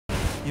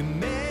You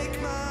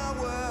make my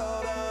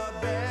world a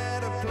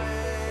better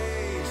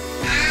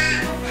place.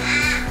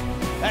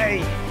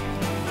 Hey!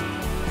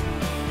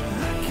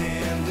 I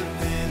can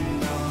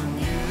depend on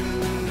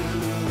you.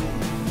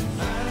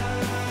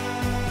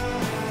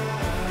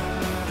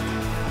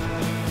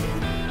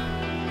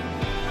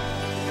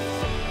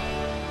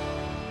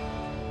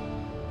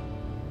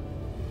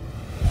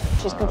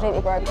 She's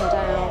completely broken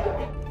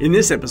down. In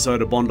this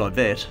episode of Bondi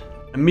Vet,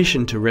 a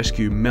mission to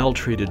rescue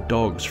maltreated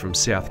dogs from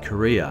South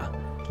Korea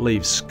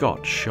leaves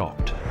Scott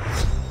shocked.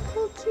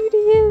 How cute he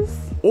is.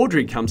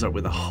 Audrey comes up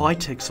with a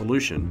high-tech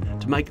solution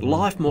to make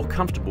life more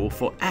comfortable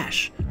for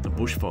Ash, the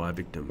bushfire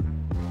victim.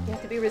 You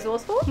have to be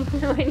resourceful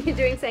when you're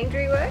doing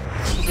sanctuary work.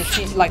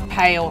 She's like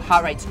pale,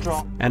 heart rate's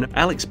dropped. And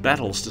Alex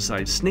battles to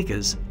save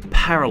Snickers,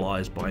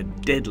 paralysed by a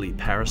deadly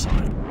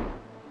parasite.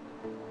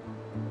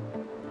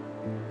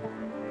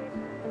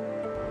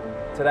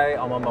 Today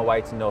I'm on my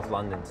way to North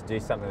London to do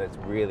something that's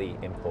really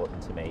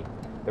important to me.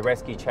 The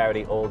rescue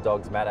charity All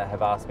Dogs Matter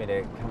have asked me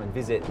to come and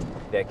visit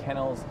their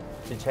kennels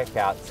to check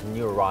out some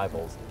new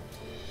arrivals.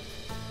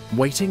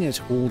 Waiting at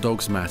All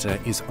Dogs Matter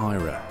is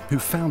Ira, who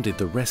founded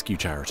the rescue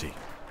charity.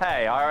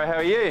 Hey Ira, how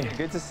are you?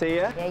 Good to see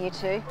you. Yeah, you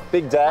too.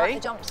 Big day.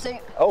 Like the jumpsuit.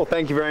 Oh,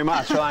 thank you very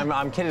much. Well,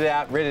 I'm kitted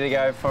out, ready to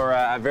go for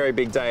a very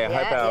big day. I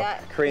hope our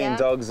Korean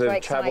dogs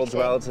have travelled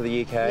well to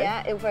the UK.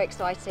 Yeah, it was very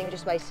exciting. We're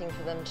just waiting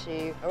for them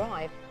to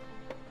arrive.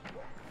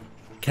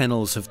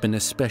 Kennels have been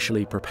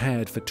especially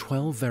prepared for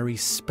 12 very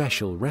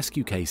special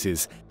rescue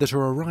cases that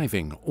are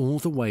arriving all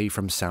the way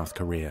from South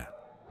Korea.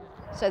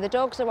 So the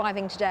dogs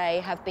arriving today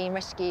have been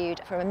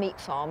rescued from a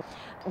meat farm.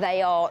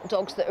 They are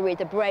dogs that are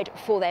either bred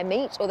for their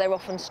meat, or they're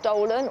often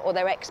stolen, or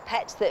they're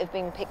ex-pets that have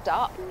been picked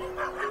up.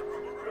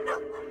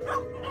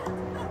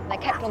 They're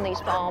kept on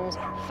these farms,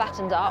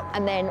 fattened up,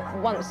 and then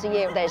once a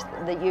year there's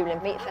the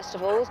Yulin meat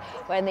festivals,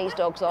 when these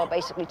dogs are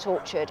basically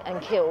tortured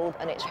and killed,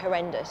 and it's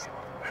horrendous.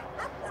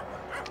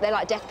 They're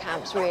like death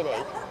camps,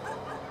 really.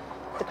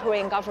 The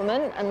Korean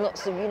government and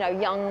lots of,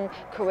 young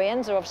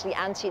Koreans are obviously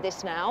anti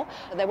this now.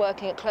 They're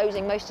working at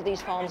closing most of these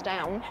farms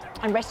down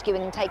and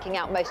rescuing and taking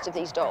out most of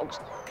these dogs.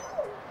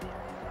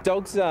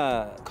 Dogs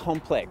are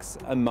complex,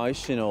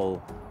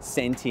 emotional,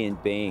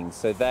 sentient beings,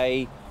 so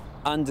they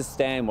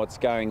understand what's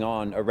going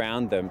on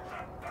around them.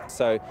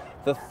 So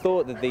the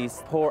thought that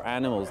these poor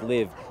animals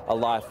live a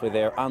life where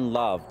they're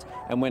unloved,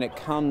 and when it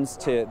comes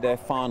to their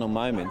final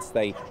moments,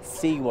 they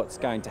see what's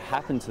going to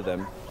happen to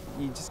them,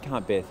 you just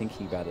can't bear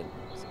thinking about it.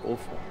 It's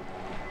awful.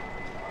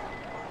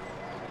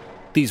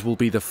 These will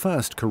be the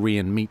first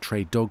Korean meat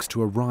trade dogs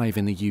to arrive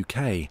in the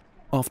UK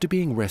after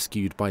being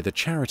rescued by the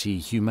charity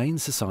Humane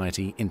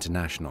Society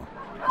International.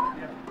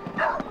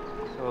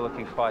 So we're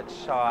looking quite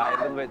shy,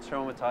 a little bit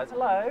traumatised.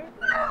 Hello.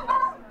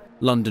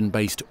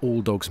 London-based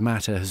All Dogs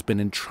Matter has been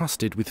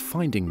entrusted with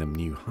finding them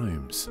new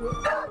homes.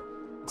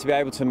 To be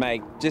able to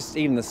make just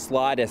even the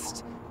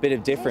slightest bit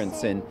of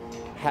difference and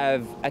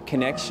have a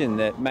connection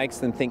that makes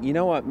them think, you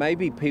know what,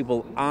 maybe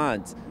people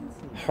aren't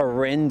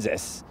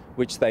horrendous,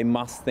 which they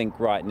must think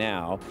right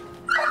now.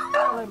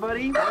 Hello,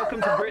 buddy.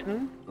 Welcome to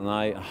Britain. And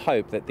I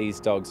hope that these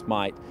dogs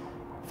might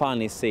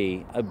finally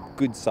see a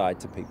good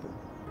side to people.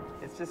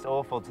 It's just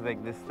awful to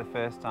think this is the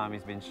first time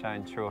he's been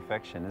shown true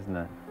affection, isn't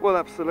it? Well,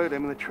 absolutely. I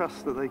mean, the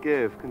trust that they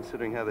give,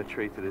 considering how they're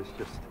treated, is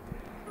just,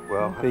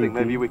 well, I think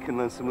maybe we can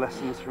learn some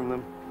lessons from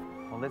them.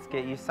 Well, let's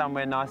get you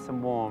somewhere nice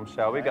and warm,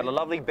 shall we? We've got a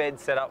lovely bed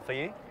set up for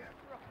you.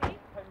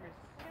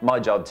 My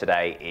job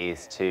today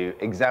is to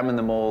examine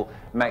them all,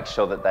 make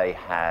sure that they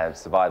have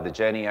survived the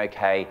journey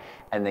okay,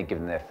 and they're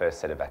given their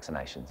first set of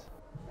vaccinations.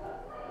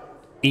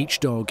 Each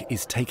dog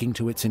is taking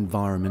to its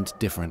environment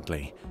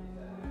differently.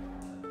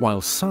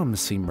 While some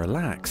seem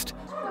relaxed,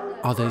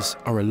 others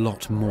are a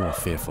lot more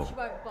fearful.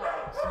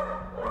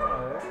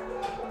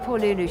 Poor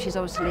Lulu, she's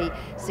obviously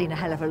seen a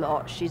hell of a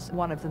lot. She's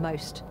one of the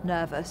most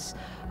nervous.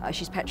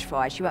 She's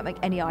petrified. She won't make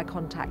any eye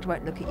contact,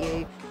 won't look at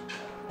you.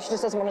 She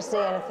just doesn't want to see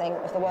anything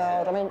of the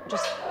world. I mean,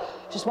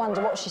 just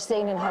wonder what she's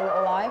seen in her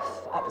little life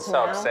up to now. It's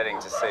so upsetting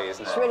to see,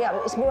 isn't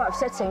it? It's more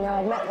upsetting now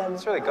I've met them.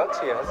 It's really got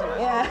to you, hasn't it?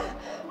 Yeah,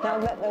 now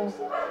I've met them.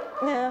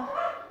 Yeah.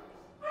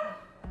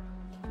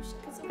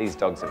 These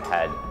dogs have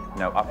had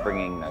no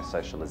upbringing, no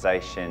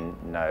socialisation,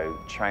 no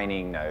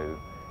training, no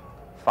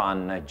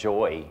fun, no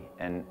joy,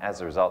 and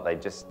as a result they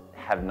just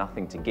have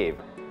nothing to give.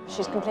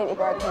 She's completely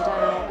broken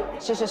down.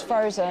 She's just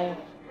frozen.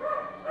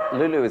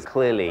 Lulu is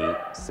clearly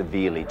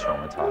severely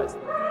traumatised.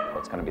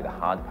 What's going to be the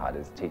hard part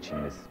is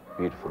teaching this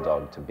beautiful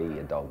dog to be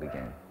a dog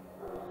again.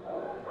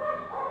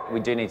 We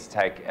do need to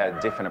take a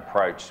different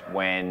approach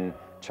when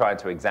trying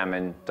to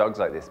examine dogs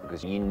like this,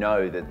 because you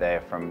know that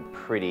they're from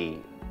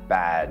pretty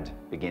bad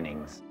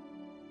beginnings.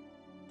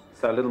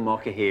 So little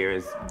Mocha here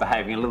is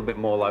behaving a little bit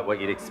more like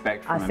what you'd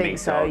expect from a meat dog. I think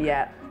so,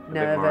 yeah. A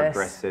bit more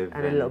aggressive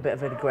and a little bit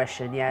of an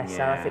aggression, yeah.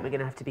 So I think we're going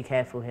to have to be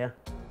careful here.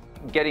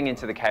 Getting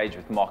into the cage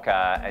with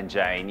Mocha and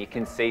Jane, you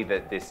can see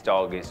that this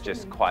dog is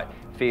just quite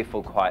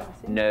fearful, quite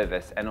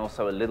nervous, and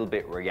also a little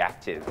bit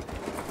reactive.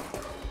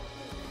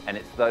 And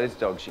it's those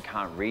dogs you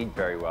can't read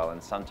very well,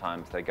 and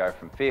sometimes they go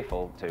from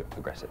fearful to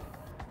aggressive.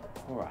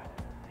 All right.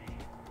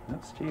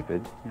 not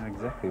stupid. You know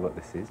exactly what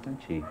this is,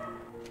 don't you?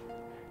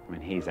 I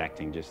mean, he's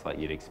acting just like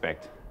you'd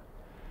expect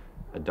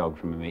a dog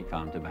from a meat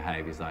farm to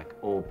behave. He's like,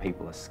 all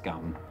people are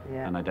scum,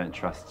 and I don't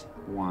trust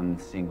one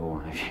single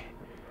one of you.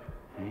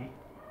 Eh?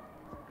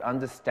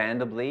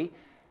 Understandably,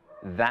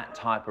 that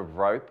type of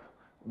rope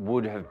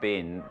would have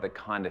been the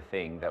kind of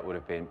thing that would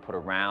have been put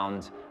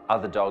around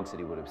other dogs that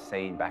he would have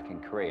seen back in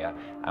Korea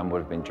and would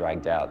have been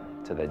dragged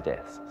out to their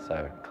deaths.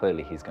 So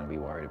clearly he's going to be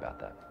worried about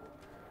that.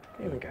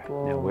 There we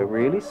go. Now, we're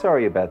really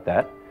sorry about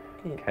that.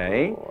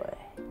 Okay?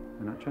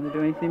 We're not trying to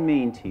do anything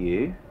mean to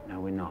you. No,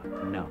 we're not.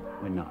 No,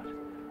 we're not.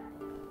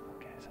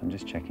 Okay, so I'm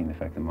just checking the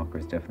fact that Mocha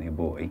is definitely a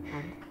boy.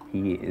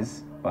 He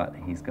is, but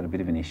he's got a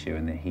bit of an issue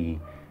in that he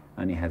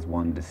only has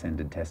one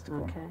descended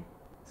testicle. Okay.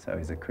 So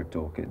he's a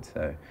cryptorchid.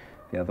 So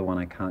the other one,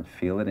 I can't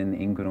feel it in the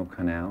inguinal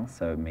canal,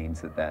 so it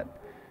means that that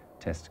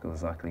testicle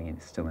is likely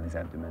still in his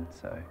abdomen.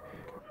 So,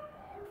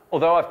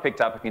 although I've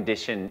picked up a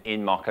condition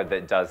in Mocha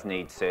that does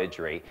need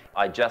surgery,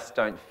 I just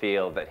don't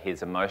feel that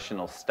his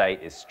emotional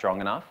state is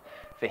strong enough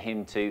for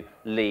him to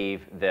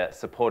leave the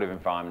supportive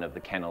environment of the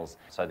kennels.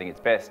 So I think it's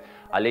best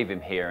I leave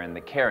him here in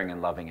the caring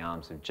and loving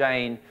arms of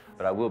Jane,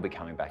 but I will be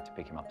coming back to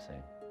pick him up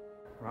soon.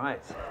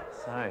 Right,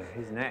 so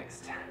who's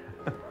next?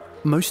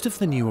 Most of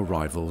the new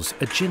arrivals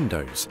are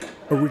Jindos,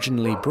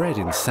 originally bred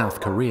in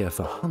South Korea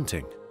for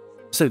hunting.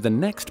 So the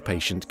next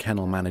patient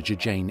kennel manager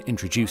Jane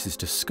introduces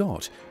to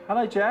Scott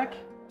Hello, Jack.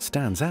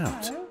 stands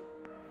out. Hello.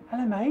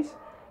 Hello, mate.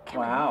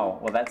 Wow,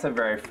 well that's a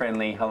very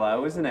friendly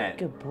hello, isn't it?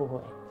 Good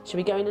boy. Should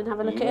we go in and have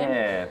a look at him?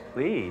 Yeah,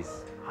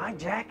 please. Hi,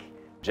 Jack.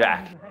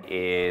 Jack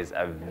is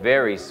a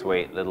very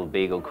sweet little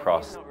beagle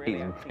cross.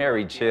 He's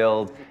very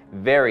chilled,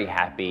 very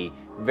happy,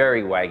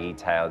 very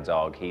waggy-tailed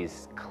dog.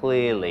 He's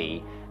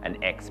clearly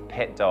an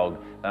ex-pet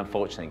dog that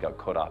unfortunately got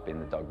caught up in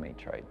the dog meat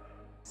trade.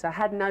 So I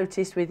had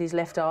noticed with his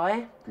left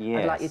eye.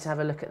 Yes. I'd like you to have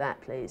a look at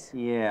that, please.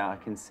 Yeah, I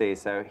can see.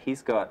 So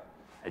he's got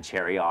a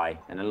cherry eye,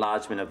 an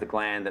enlargement of the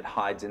gland that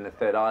hides in the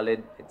third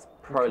eyelid. It's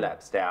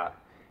prolapsed out,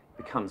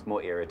 becomes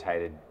more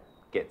irritated,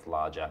 gets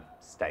larger,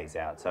 stays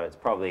out. So it's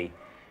probably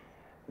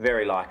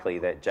very likely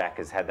that Jack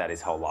has had that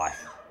his whole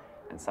life,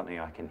 and something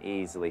I can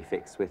easily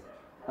fix with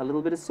a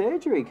little bit of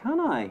surgery, can't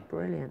I?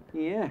 Brilliant.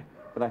 Yeah,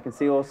 but I can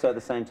see also at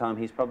the same time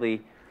he's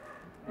probably,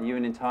 are you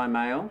an entire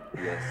male?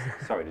 Yes.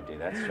 Sorry to do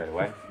that straight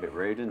away. A bit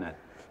rude, isn't it?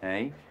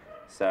 Hey?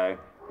 So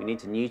we need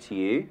to neuter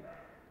you.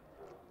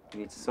 You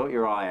need to sort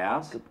your eye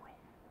out. Good boy.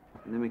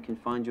 And then we can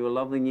find you a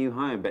lovely new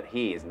home. But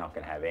he is not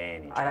going to have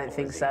any trouble, I don't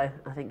think so.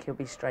 I think he'll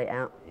be straight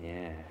out.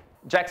 Yeah.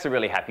 Jack's a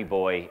really happy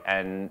boy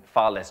and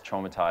far less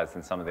traumatised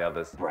than some of the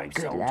others. Brave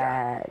Good soldier.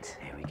 lad.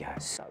 There we go.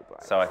 So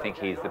brave. So I think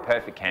he's the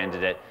perfect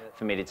candidate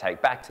for me to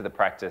take back to the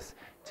practice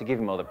to give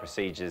him all the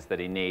procedures that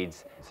he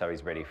needs so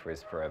he's ready for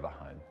his forever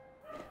home.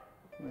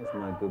 Where's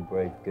my good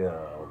brave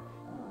girl?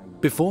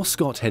 Before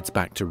Scott heads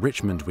back to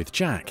Richmond with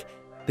Jack,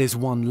 there's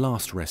one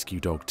last rescue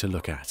dog to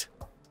look at.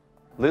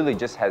 Lulu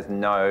just has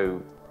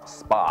no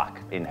spark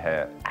in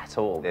her at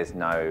all. There's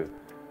no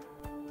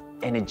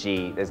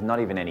energy, there's not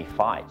even any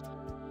fight.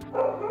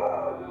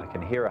 I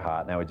can hear her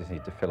heart, now we just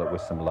need to fill it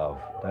with some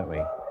love, don't we?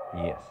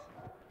 Yes.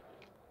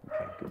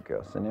 Okay, good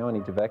girl. So now I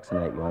need to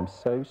vaccinate you. I'm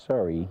so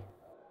sorry.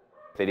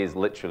 It is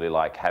literally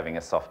like having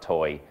a soft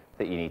toy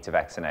that you need to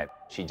vaccinate.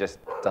 She just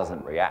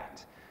doesn't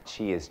react.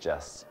 She is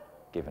just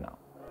given up.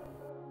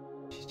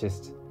 She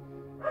just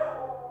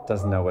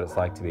doesn't know what it's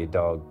like to be a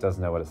dog,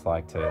 doesn't know what it's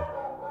like to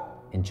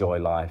enjoy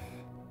life,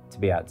 to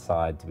be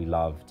outside, to be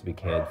loved, to be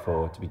cared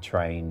for, to be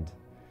trained,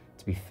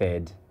 to be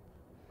fed.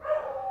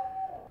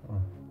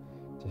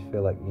 I just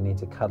feel like you need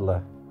to cuddle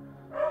her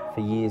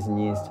for years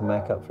and years to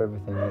make up for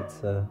everything that's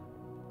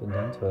been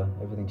done to her,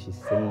 everything she's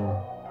seen.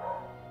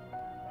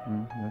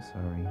 We're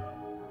sorry.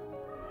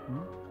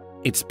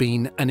 It's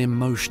been an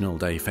emotional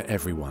day for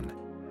everyone,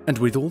 and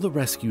with all the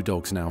rescue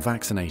dogs now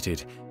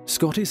vaccinated,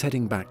 Scott is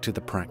heading back to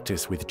the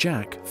practice with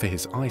Jack for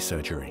his eye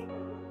surgery.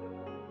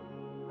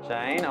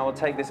 Jane, I will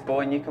take this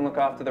boy and you can look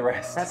after the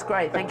rest. That's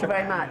great. Thank you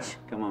very much.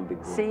 Come on,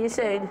 big boy. See you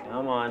soon.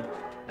 Come on,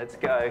 let's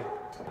go.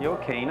 You're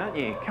keen, aren't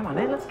you? Come on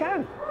then, let's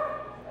go.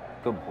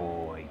 Good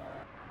boy.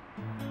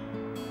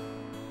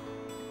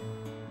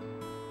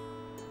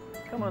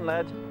 Come on,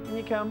 lad. Can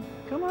you come?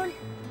 Come on.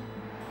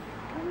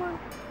 Come on.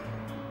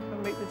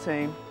 Come meet the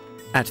team.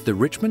 At the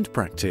Richmond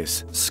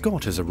practice,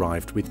 Scott has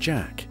arrived with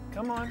Jack.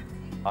 Come on.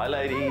 Hi,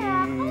 ladies.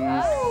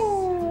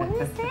 Oh,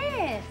 who's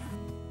this?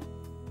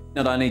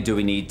 Not only do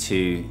we need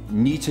to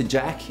neuter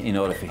Jack in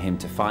order for him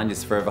to find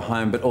his forever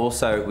home, but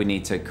also we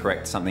need to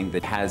correct something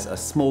that has a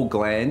small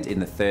gland in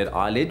the third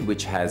eyelid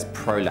which has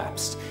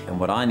prolapsed. And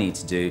what I need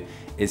to do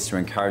is to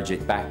encourage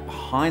it back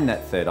behind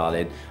that third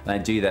eyelid, and I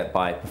do that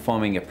by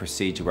performing a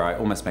procedure where I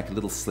almost make a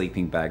little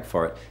sleeping bag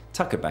for it,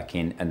 tuck it back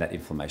in, and that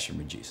inflammation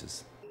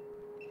reduces.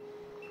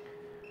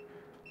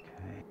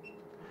 Okay.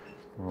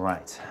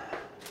 Right.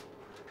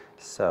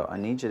 So I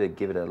need you to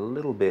give it a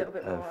little bit,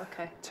 of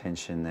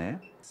tension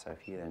there. So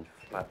if you then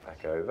flap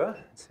back over,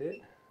 that's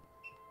it.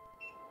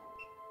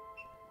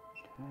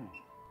 Okay.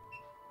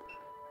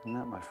 And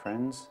that, my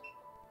friends,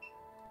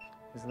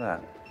 is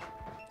that.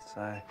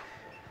 So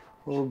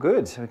All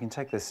good, so we can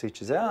take those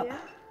sutures out. Yeah.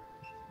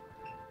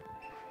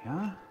 There we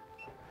are.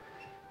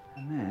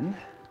 And then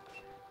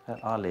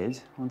that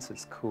eyelid, once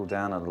it's cooled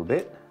down a little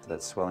bit,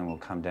 that swelling will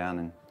come down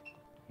and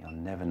you'll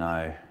never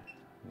know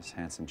this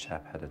handsome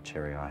chap had a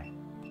cherry eye.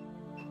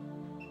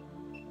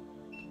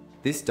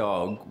 This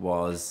dog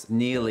was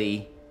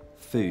nearly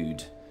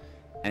food,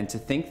 and to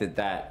think that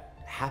that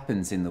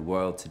happens in the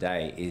world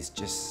today is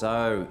just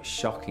so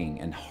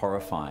shocking and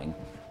horrifying.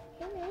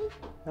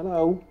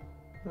 Hello.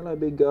 Hello,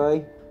 big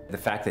guy. The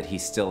fact that he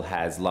still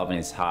has love in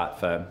his heart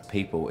for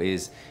people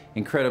is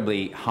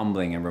incredibly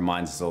humbling and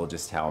reminds us all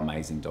just how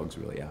amazing dogs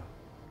really are.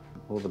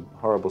 All the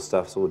horrible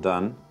stuff's all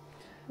done.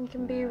 You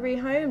can be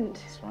rehomed.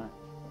 That's right.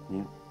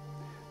 Yeah.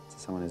 To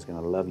someone who's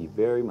going to love you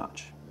very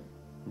much.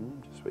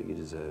 Just what you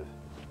deserve.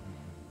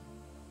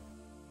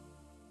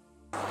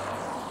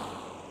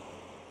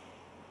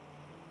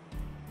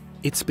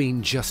 It's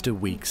been just a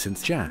week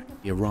since Jack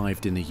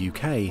arrived in the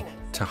UK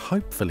to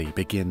hopefully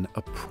begin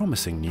a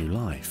promising new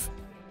life.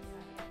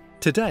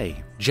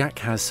 Today, Jack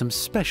has some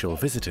special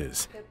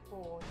visitors.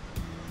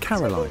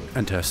 Caroline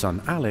and her son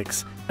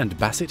Alex and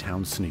Basset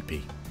Hound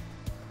Snoopy.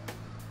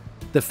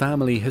 The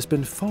family has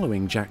been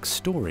following Jack's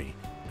story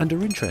and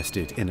are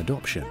interested in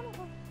adoption.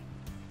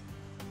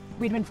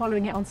 We'd been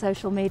following it on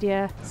social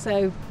media,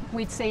 so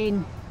we'd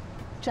seen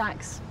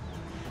Jack's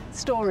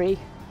story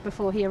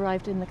before he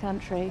arrived in the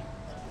country.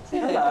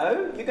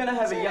 Hello, you're going to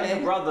have a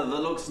younger brother that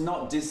looks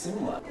not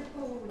dissimilar.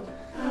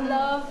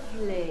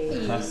 Lovely.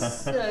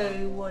 He's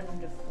so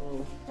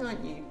wonderful,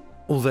 aren't you?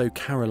 Although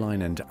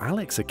Caroline and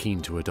Alex are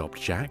keen to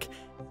adopt Jack,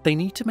 they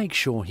need to make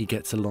sure he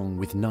gets along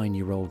with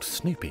 9-year-old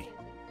Snoopy.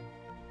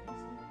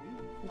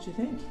 What do you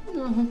think?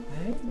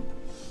 Hey?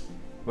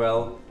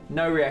 Well,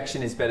 no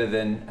reaction is better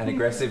than an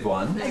aggressive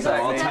one, so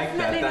I'll take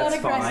that, that's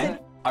fine.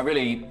 I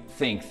really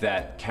think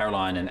that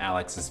Caroline and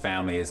Alex's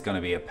family is going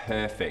to be a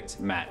perfect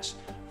match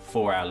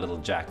for our little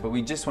Jack, but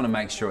we just want to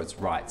make sure it's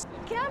right.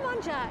 Come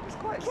on, Jack.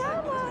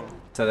 Come on.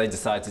 So they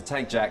decided to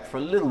take Jack for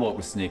a little walk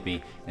with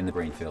Snoopy in the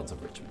green fields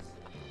of Richmond.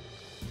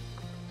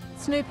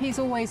 Snoopy's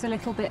always a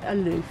little bit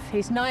aloof.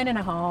 He's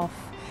 9.5.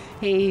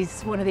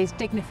 He's one of these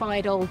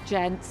dignified old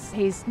gents.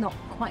 He's not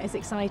quite as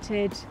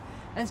excited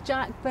as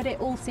Jack, but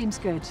it all seems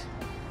good.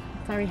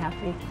 Very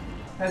happy.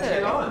 How's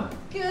it going?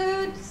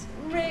 Good,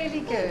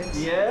 really good.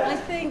 Yeah? I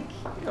think...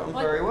 Going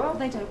very well.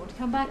 They don't want to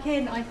come back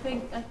in. I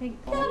think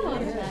come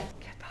on, Jack.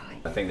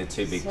 I think the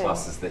two big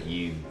pluses that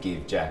you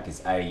give Jack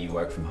is A, you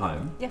work from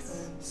home.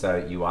 Yes. So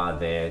you are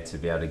there to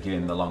be able to give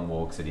him the long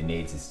walks that he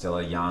needs. He's still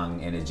a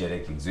young,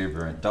 energetic,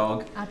 exuberant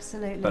dog.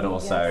 Absolutely. But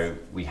also, yes.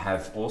 we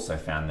have also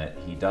found that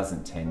he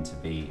doesn't tend to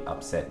be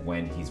upset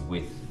when he's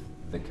with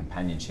the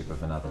companionship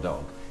of another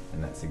dog.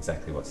 And that's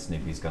exactly what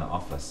Snoopy's going to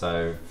offer.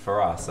 So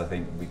for us, I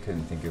think we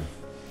couldn't think of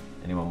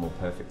anyone more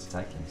perfect to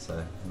take him.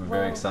 So we're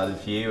very excited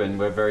for you, and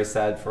we're very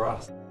sad for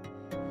us.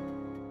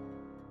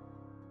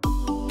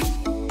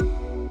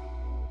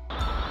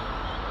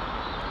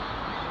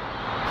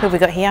 Who have we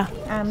got here?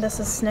 This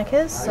is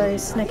Snickers. So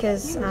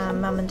Snickers,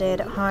 mum and dad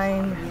at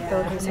home,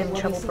 thought he was having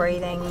trouble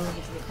breathing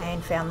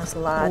and found this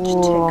large tick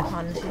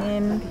on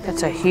him.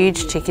 That's a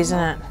huge tick, isn't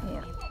it?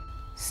 Yeah.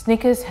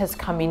 Snickers has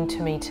come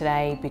into me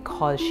today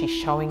because she's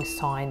showing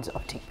signs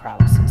of tick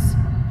paralysis.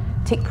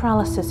 Tick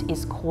paralysis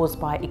is caused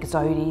by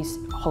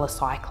Ixodes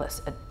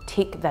holocyclus, a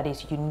tick that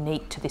is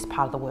unique to this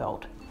part of the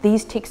world.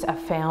 These ticks are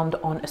found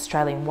on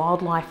Australian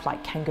wildlife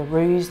like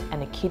kangaroos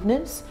and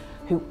echidnas,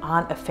 who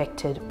aren't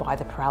affected by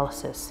the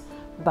paralysis,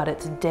 but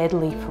it's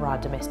deadly for our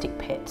domestic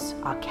pets,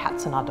 our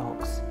cats and our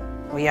dogs.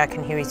 Well, yeah, I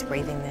can hear his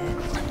breathing there.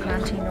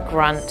 Grunting.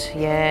 Grunt,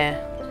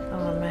 yeah.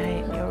 Oh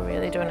mate, you're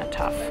really doing it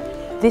tough.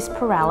 This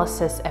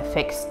paralysis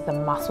affects the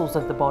muscles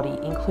of the body,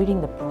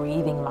 including the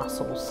breathing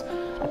muscles.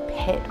 A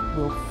pet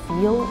will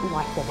feel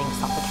like they're being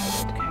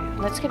suffocated.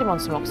 Okay, let's get him on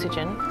some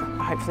oxygen.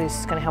 Hopefully this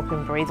is going to help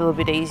him breathe a little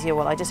bit easier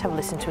while I just have a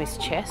listen to his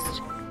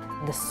chest.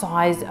 The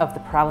size of the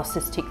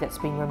paralysis tick that's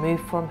been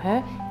removed from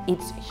her,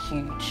 it's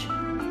huge.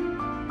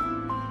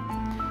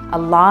 A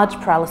large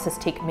paralysis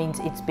tick means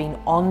it's been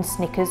on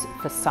Snickers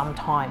for some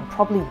time,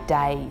 probably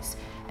days,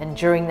 and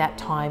during that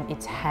time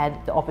it's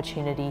had the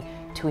opportunity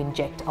to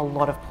inject a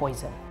lot of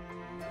poison.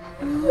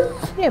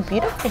 Yeah,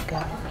 beautiful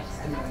girl.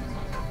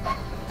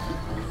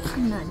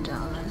 No,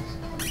 darling.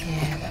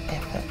 Yeah, that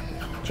effort.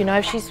 Do you know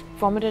if she's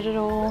vomited at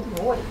all?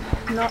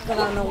 Not that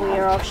I'm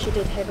aware of. She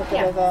did have a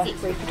bit of a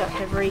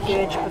reproductive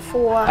regurg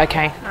before.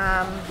 Okay.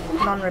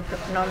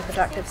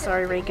 Non-productive,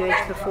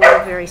 regurg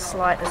before, very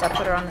slight as I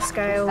put her on the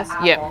scales.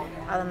 Yep.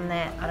 Other than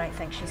that, I don't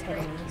think she's had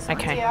any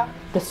signs. Okay.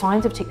 The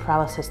signs of tick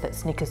paralysis that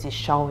Snickers is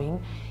showing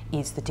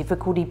is the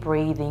difficulty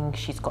breathing,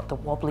 she's got the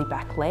wobbly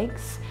back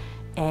legs,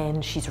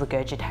 and she's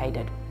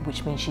regurgitated,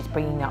 which means she's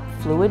bringing up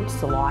fluid,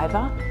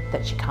 saliva,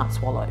 that she can't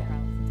swallow.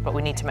 But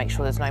we need to make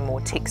sure there's no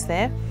more ticks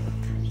there.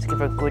 Let's give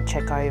her a good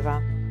check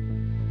over.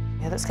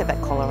 Yeah, let's get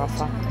that collar off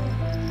her.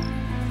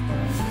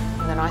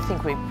 And then I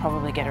think we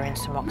probably get her in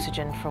some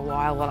oxygen for a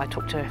while I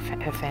talk to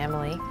her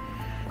family.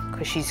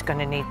 because she's going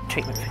to need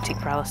treatment for tick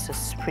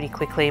paralysis pretty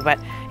quickly, but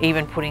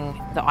even putting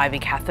the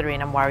IV catheter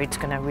in, I'm worried it's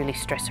going to really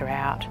stress her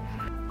out.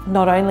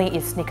 Not only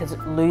is Snickers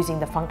losing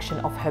the function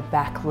of her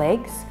back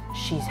legs,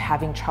 she's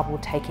having trouble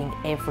taking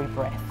every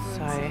breath.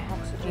 So,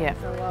 yeah.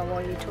 For a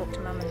while you talk to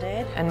Mum and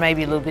Dad. And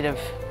maybe a little bit of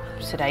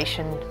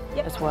sedation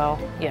as well.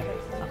 Yeah,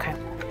 okay.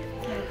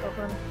 No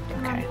problem.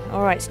 Okay,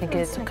 all right,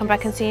 Snickers. I'll come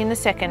back and see you in a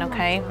second,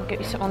 okay? I'll get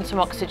you on some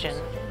oxygen.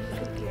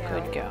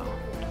 Good girl.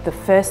 The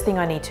first thing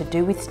I need to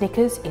do with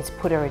Snickers is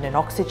put her in an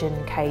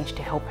oxygen cage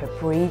to help her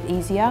breathe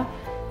easier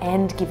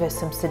and give her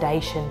some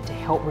sedation to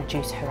help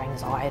reduce her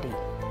anxiety.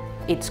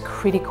 It's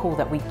critical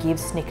that we give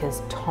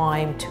Snickers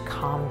time to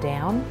calm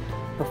down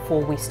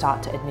before we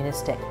start to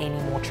administer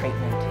any more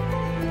treatment.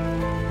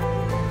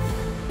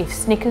 If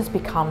Snickers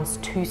becomes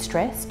too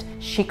stressed,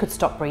 she could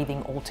stop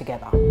breathing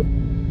altogether.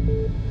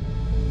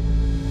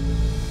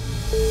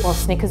 While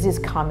Snickers is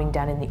calming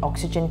down in the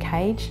oxygen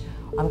cage,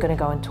 I'm going to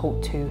go and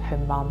talk to her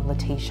mum,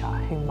 Letitia,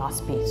 who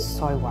must be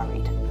so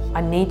worried.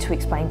 I need to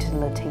explain to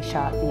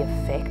Letitia the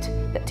effect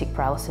that tick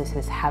paralysis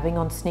is having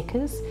on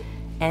Snickers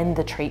and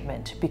the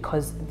treatment,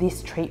 because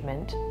this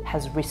treatment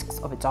has risks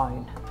of its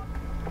own.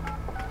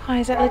 Hi,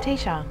 is that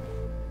Letitia?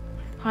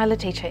 Hi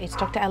Letitia, it's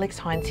Dr. Alex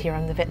Hines here.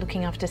 I'm the vet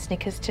looking after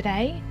Snickers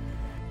today.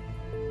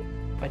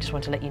 I just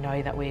want to let you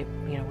know that we're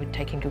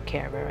taking good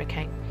care of her,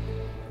 okay?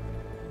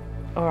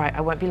 All right,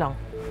 I won't be long.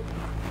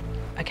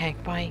 Okay,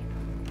 bye.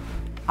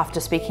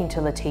 After speaking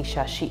to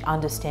Letitia, she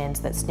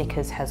understands that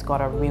Snickers has got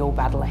a real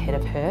battle ahead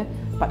of her,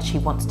 but she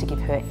wants to give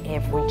her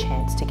every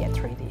chance to get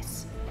through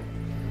this.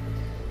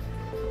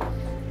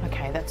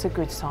 Okay, that's a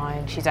good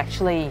sign. She's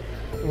actually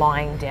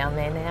lying down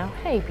there now.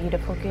 Hey,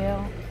 beautiful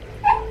girl.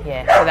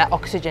 Yeah, so that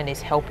oxygen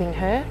is helping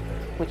her,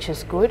 which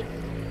is good.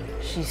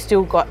 She's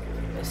still got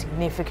a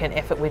significant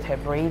effort with her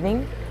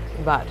breathing,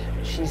 but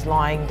she's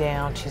lying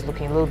down, she's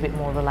looking a little bit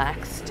more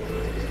relaxed.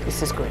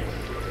 This is good.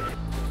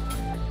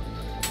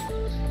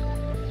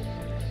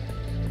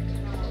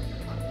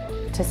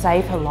 To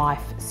save her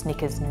life,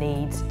 Snickers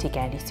needs tick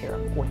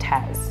anti-serum, or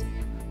TAS.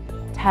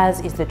 TAS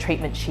is the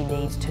treatment she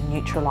needs to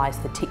neutralise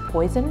the tick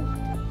poison,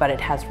 but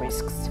it has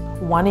risks.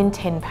 1 in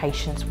 10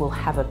 patients will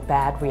have a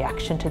bad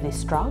reaction to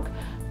this drug,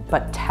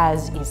 but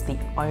TAS is the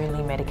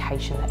only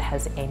medication that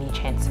has any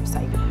chance of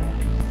saving her.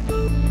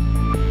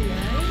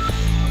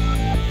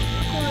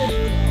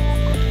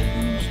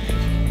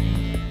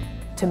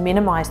 To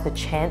minimise the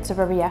chance of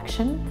a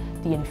reaction,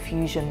 the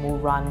infusion will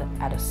run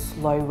at a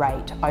slow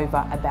rate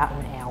over about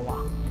an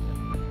hour.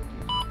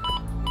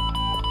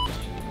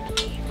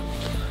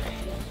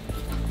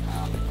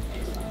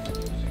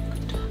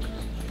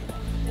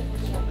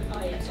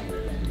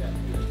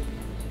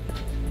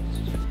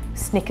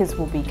 Snickers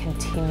will be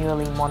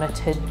continually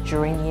monitored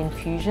during the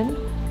infusion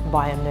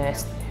by a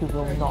nurse who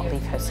will not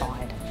leave her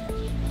side.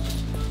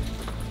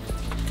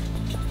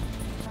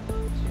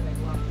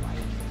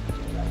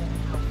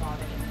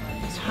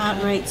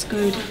 Heart rate's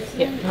good.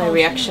 Yep, no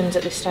reactions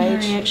at this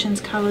stage? No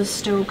reactions, colour's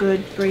still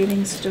good,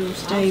 breathing's still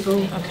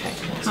stable. Okay.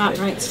 Heart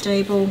rate's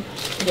stable.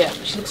 Yeah,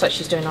 she looks like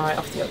she's doing alright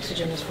off the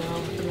oxygen as well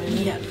at the moment.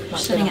 Yeah,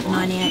 she's sitting at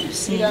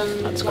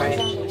 98%. That's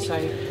great. So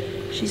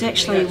she's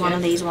actually one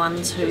of these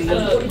ones who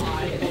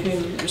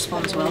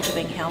responds well to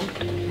being held.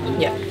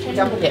 Yeah, she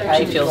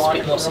feels a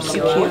bit more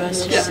secure.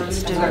 Secure.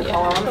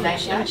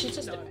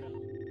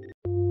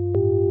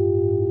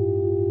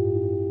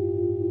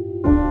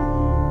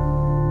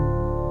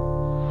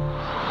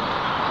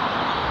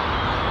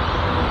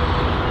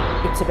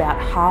 It's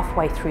about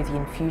halfway through the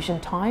infusion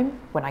time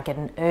when I get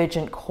an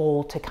urgent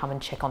call to come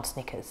and check on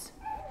Snickers.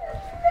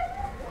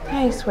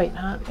 Hey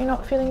sweetheart, you're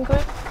not feeling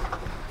good?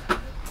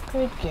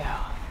 Good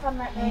girl.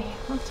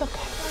 That's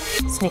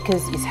okay.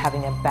 Snickers is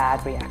having a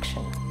bad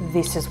reaction.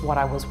 This is what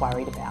I was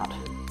worried about.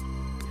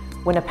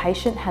 When a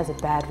patient has a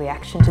bad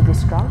reaction to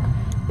this drug,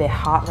 their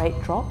heart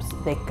rate drops,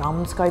 their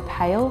gums go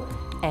pale,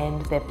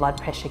 and their blood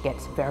pressure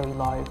gets very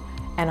low.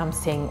 And I'm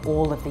seeing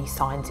all of these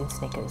signs in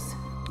Snickers.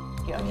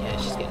 Yeah,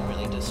 she's getting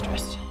really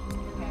distressed.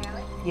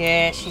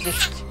 Yeah, she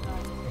just...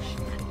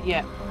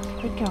 Yeah.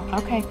 Good girl.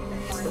 Okay.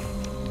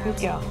 Good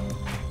girl.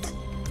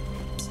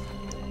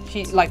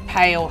 She's like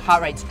pale,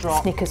 heart rate's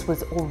dropped. Snickers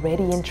was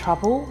already in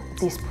trouble.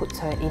 This puts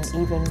her in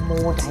even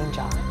more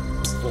danger.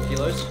 4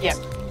 kilos? Yep.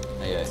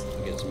 Yeah,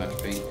 we'll get some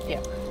atropine.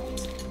 Yep.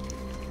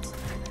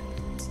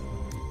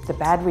 The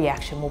bad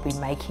reaction will be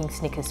making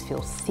Snickers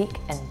feel sick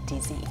and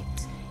dizzy.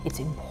 It's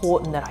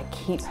important that I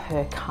keep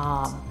her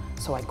calm,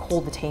 so I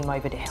call the team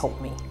over to help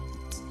me.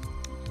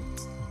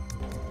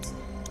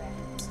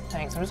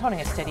 Thanks, I'm just holding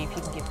it steady if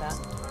you can give that.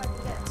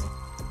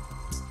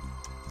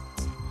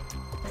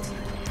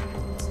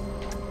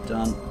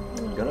 Done.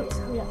 Got it?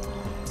 Yeah.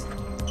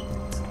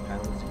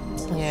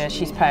 Yeah,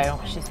 she's pale,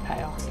 she's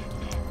pale.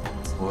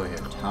 Boy, her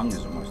tongue is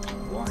almost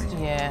white.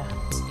 Yeah.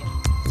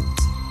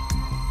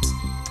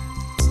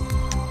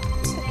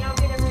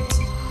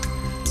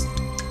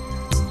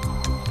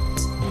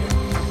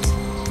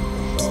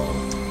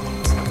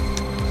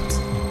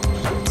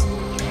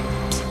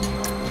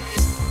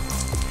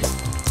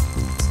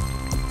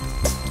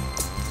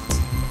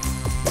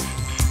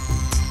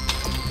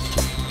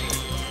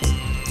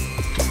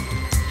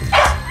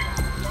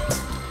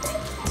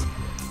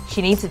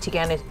 she needs the tick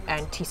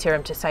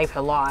anti-serum to save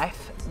her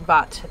life,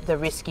 but the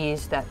risk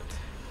is that,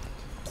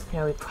 you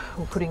know,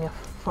 we're putting a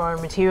foreign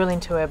material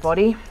into her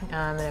body,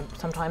 and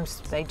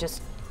sometimes they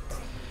just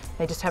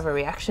have a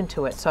reaction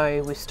to it.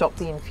 So we've stopped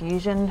the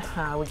infusion.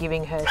 We're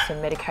giving her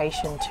some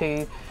medication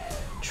to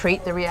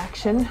treat the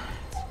reaction,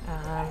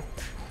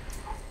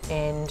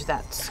 and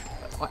that's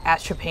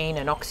atropine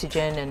and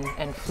oxygen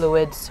and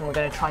fluids, and we're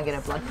going to try and get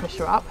her blood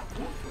pressure up.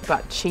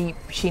 But she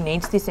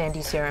needs this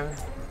anti-serum,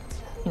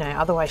 you know,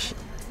 otherwise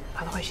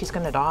she's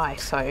going to die.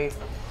 So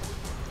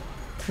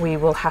we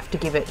will have to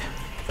give it,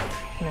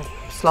 you know,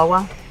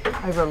 slower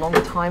over a longer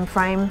time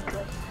frame,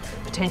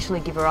 potentially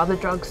give her other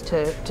drugs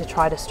to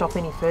try to stop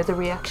any further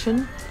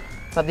reaction.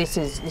 But this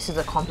is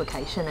a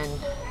complication, and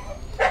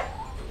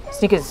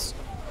Snickers,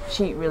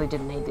 she really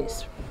didn't need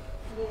this.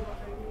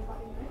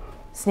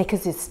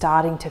 Snickers is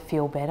starting to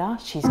feel better.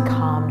 She's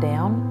calmed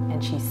down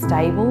and she's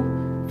stable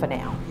for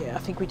now. Yeah, I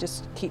think we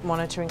just keep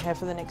monitoring her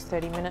for the next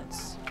 30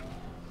 minutes,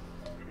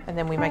 and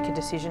then we make a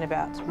decision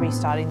about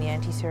restarting the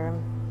anti-serum.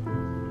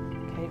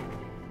 Okay.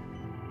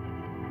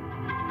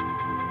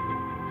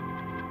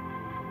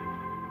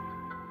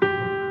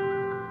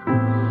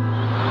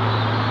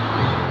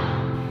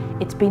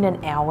 It's been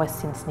an hour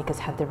since Snickers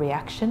had the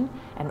reaction,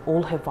 and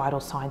all her vital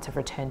signs have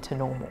returned to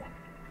normal.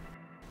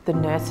 The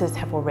nurses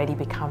have already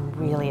become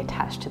really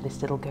attached to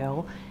this little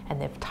girl, and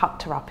they've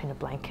tucked her up in a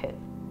blanket.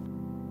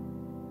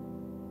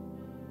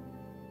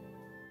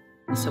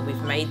 So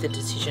we've made the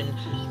decision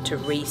to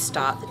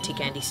restart the tick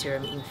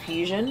anti-serum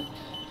infusion.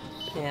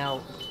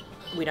 Now,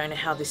 we don't know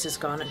how this is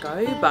going to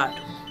go, but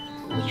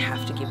we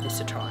have to give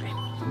this a try.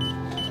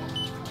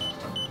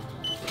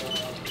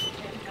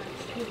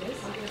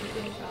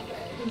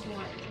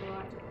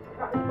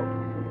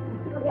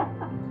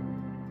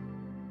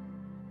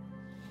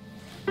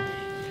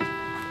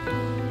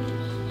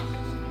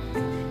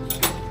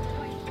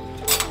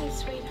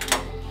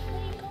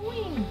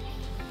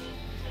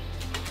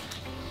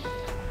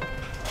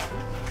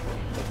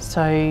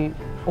 So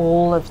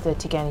all of the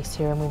tick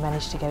anti-serum, we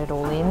managed to get it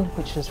all in,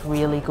 which was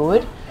really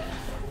good.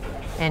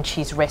 And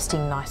she's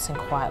resting nice and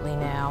quietly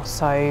now.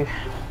 So, you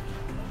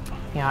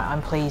know,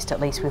 I'm pleased at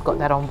least we've got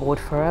that on board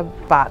for her.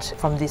 But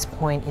from this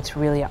point, it's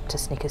really up to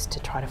Snickers to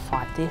try to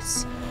fight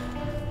this.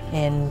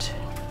 And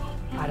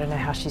I don't know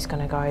how she's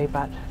going to go,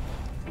 but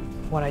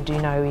what I do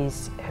know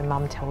is her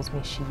mum tells me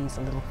she is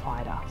a little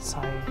fighter.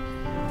 So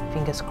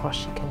fingers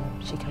crossed she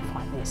can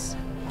fight this.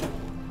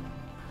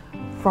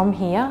 From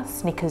here,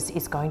 Snickers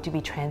is going to be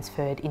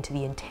transferred into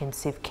the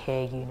intensive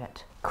care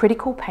unit.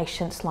 Critical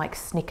patients like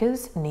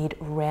Snickers need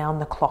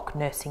round-the-clock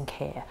nursing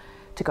care,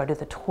 to go to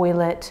the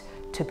toilet,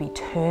 to be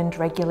turned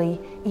regularly,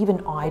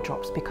 even eye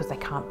drops because they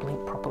can't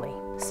blink properly.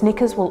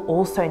 Snickers will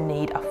also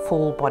need a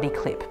full body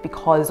clip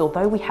because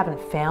although we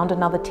haven't found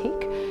another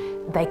tick,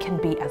 they can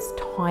be as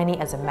tiny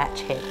as a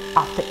match head.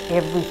 After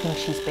everything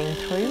she's been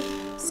through,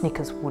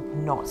 Snickers would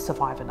not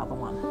survive another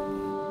one.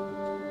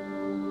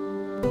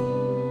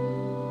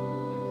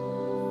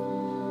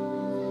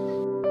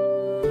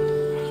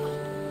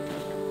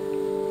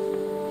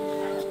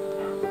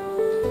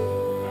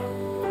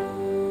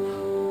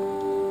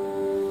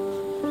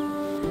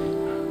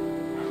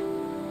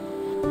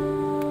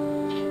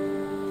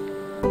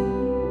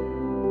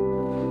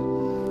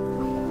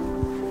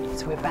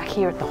 So we're back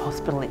here at the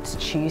hospital. It's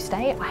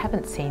Tuesday. I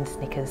haven't seen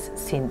Snickers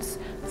since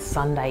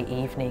Sunday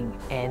evening,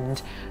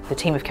 and the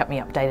team have kept me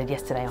updated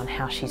yesterday on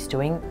how she's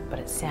doing, but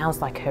it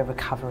sounds like her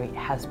recovery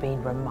has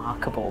been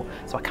remarkable,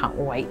 so I can't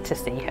wait to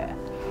see her.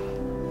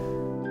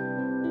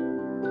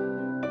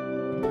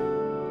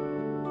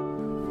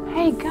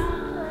 Hey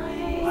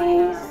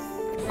guys!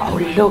 Oh,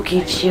 look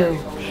at you!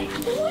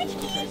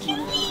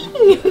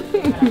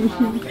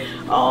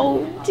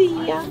 Oh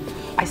dear!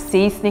 I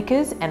see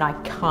Snickers and I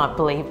can't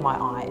believe my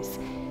eyes.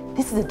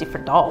 This is a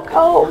different dog.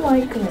 Oh my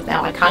goodness.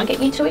 Now I can't get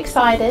you too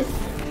excited.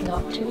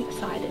 Not too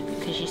excited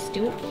because you're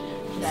still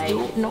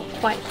not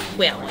quite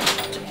well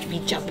enough to be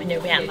jumping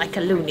around like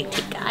a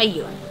lunatic, are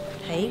you?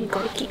 Hey, we've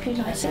got to keep you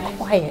nice and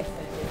quiet.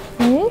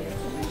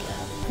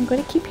 I'm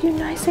going to keep you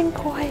nice and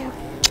quiet.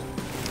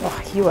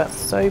 Oh, you are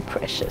so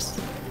precious,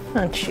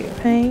 aren't you,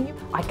 hey?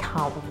 I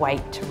can't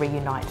wait to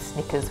reunite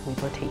Snickers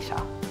with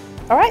Letitia.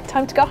 All right,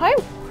 time to go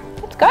home.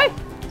 Let's go.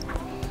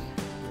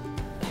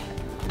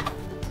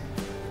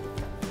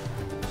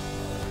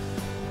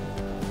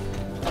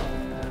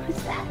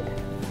 Who's that?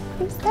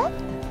 Who's that?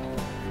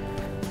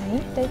 Hey, I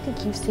don't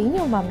think you've seen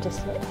your mum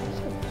just yet, have you?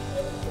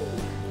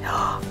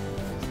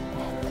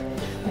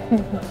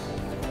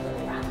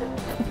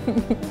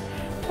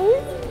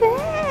 Who's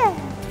that?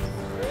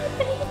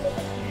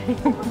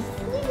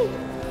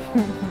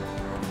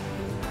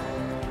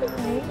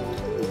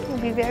 You'll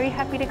be very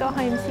happy to go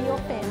home and see your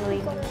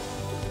family.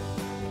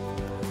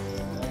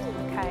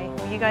 Okay,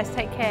 well you guys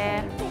take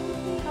care.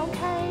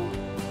 Okay.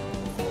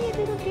 See you,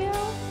 little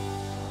girl.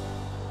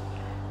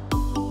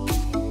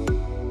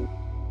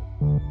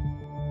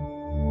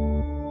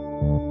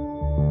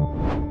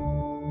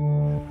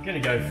 I'm gonna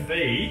go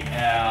feed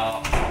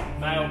our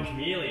male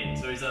chameleon.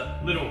 So he's a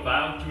little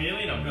veiled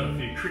chameleon. I've got a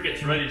few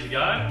crickets ready to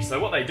go. So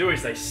what they do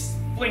is they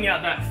fling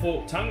out that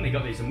forked tongue. They've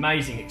got these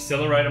amazing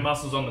accelerator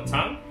muscles on the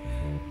tongue.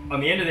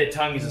 On the end of their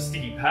tongue is a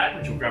sticky pad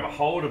which will grab a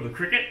hold of the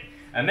cricket,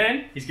 and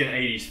then he's going to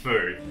eat his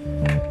food.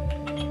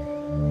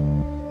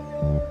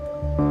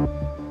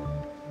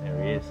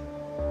 There he is.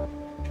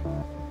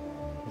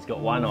 He's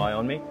got one eye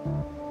on me.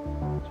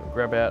 So we'll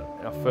grab out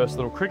our first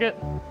little cricket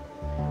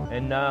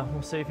and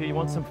we'll see if he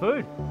wants some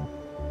food.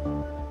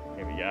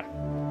 Here we go.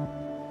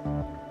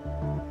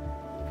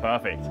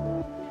 Perfect.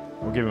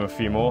 We'll give him a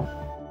few more.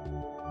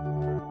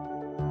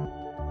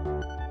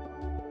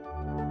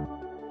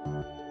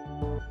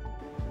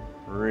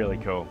 Really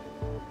cool.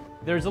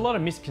 There's a lot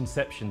of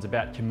misconceptions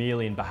about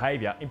chameleon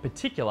behaviour, in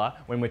particular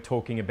when we're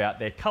talking about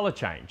their colour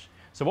change.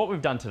 So what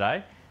we've done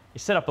today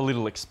is set up a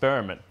little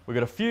experiment. We've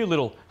got a few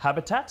little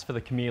habitats for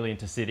the chameleon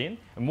to sit in,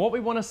 and what we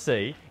want to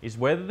see is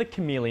whether the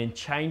chameleon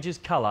changes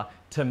colour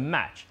to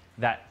match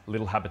that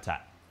little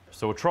habitat.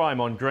 So we'll try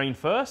him on green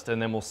first,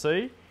 and then we'll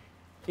see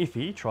if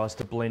he tries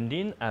to blend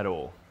in at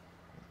all.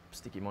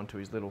 Stick him onto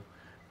his little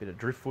bit of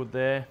driftwood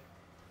there.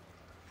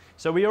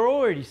 So we are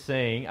already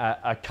seeing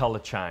a colour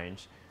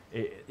change.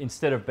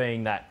 Instead of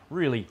being that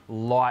really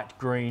light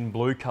green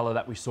blue colour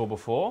that we saw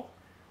before,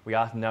 we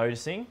are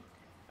noticing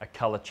a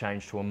colour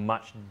change to a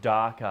much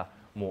darker,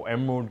 more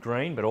emerald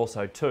green, but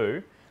also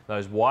too,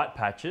 those white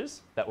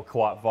patches that were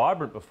quite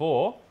vibrant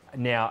before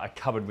now are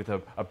covered with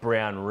a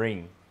brown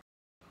ring.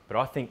 But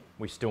I think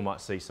we still might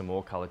see some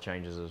more colour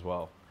changes as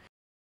well.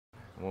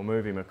 And we'll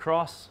move him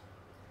across.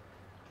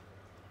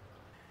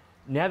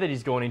 Now that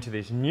he's gone into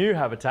this new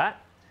habitat,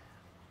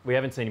 we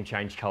haven't seen him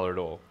change colour at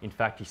all. In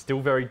fact, he's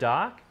still very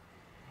dark.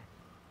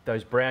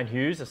 Those brown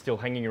hues are still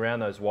hanging around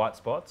those white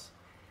spots.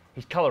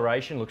 His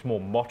coloration looks more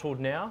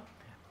mottled now,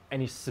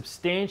 and he's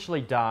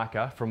substantially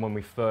darker from when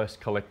we first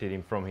collected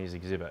him from his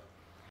exhibit.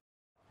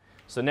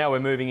 So now we're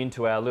moving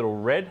into our little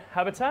red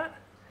habitat.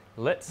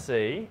 Let's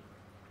see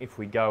if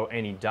we go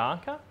any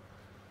darker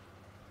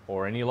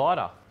or any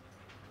lighter.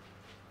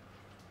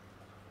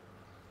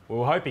 We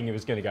were hoping it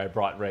was going to go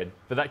bright red,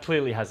 but that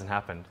clearly hasn't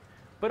happened.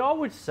 But I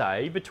would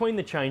say between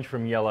the change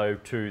from yellow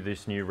to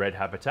this new red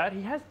habitat,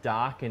 he has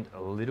darkened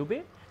a little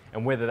bit,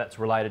 and whether that's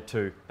related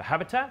to the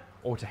habitat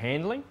or to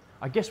handling,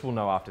 I guess we'll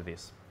know after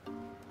this.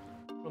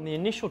 From the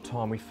initial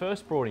time we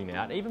first brought him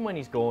out, even when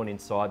he's gone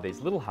inside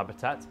these little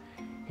habitats,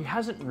 he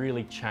hasn't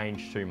really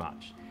changed too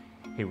much.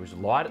 He was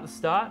light at the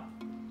start,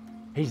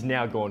 he's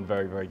now gone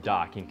very, very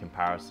dark in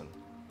comparison.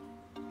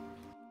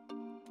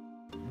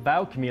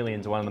 Veiled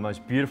chameleons are one of the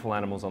most beautiful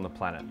animals on the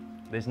planet.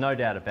 There's no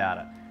doubt about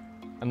it.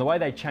 And the way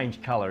they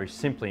change colour is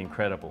simply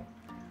incredible.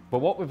 But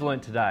what we've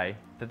learned today,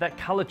 that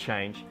colour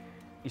change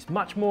is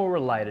much more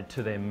related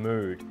to their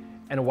mood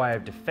and a way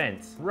of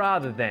defence,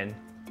 rather than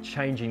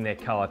changing their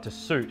colour to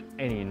suit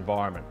any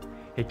environment.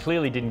 He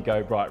clearly didn't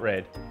go bright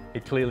red, he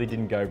clearly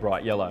didn't go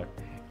bright yellow.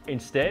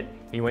 Instead,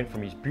 he went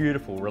from his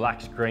beautiful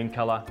relaxed green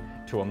colour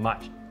to a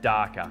much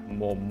darker,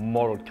 more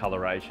mottled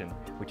coloration,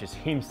 which is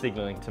him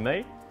signalling to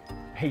me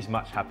he's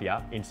much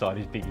happier inside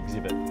his big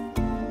exhibit.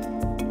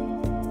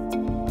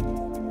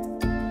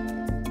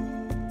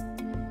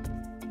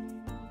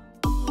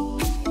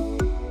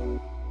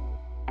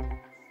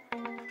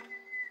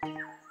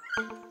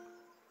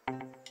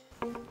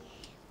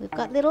 We've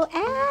got little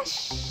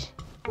Ash.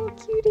 How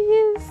cute he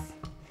is.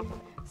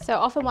 So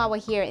often while we're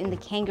here in the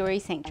kangaroo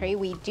sanctuary,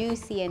 we do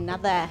see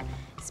another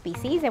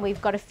species, and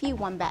we've got a few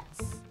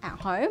wombats at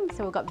home.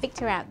 So we've got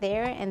Victor out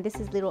there, and this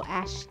is little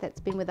Ash that's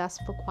been with us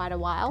for quite a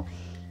while.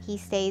 He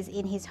stays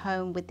in his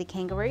home with the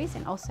kangaroos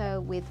and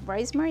also with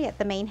Rosemary at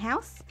the main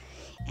house.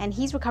 And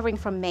he's recovering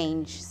from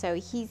mange, so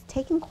he's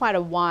taken quite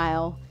a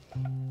while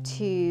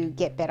to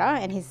get better,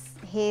 and his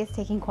hair's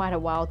taking quite a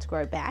while to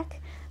grow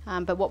back.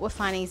 But what we're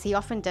finding is he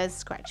often does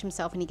scratch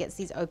himself, and he gets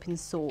these open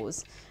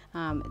sores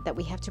that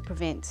we have to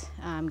prevent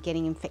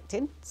getting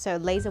infected. So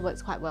laser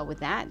works quite well with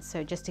that.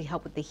 So just to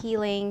help with the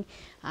healing,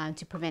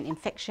 to prevent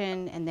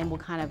infection, and then we'll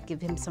kind of give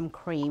him some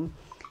cream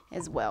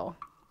as well.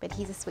 But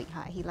he's a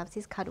sweetheart. He loves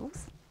his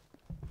cuddles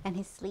and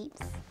his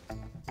sleeps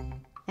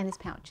and his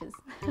pouches.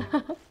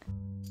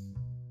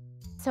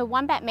 So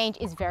wombat mange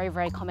is very,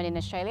 very common in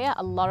Australia.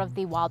 A lot of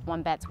the wild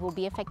wombats will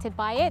be affected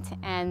by it,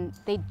 and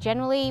they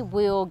generally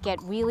will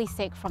get really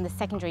sick from the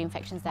secondary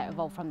infections that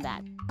evolve from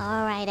that.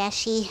 All right,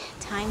 Ashy,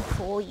 time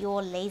for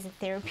your laser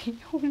therapy.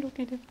 Oh, look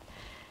at him.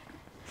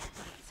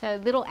 So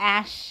little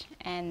Ash,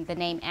 and the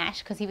name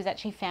Ash, because he was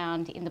actually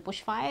found in the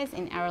bushfires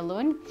in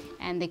Araloon,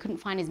 and they couldn't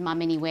find his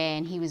mum anywhere,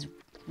 and he was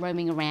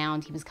roaming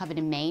around. He was covered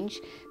in mange.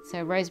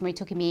 So Rosemary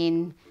took him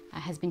in,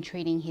 has been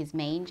treating his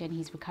mange, and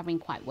he's recovering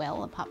quite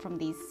well, apart from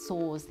these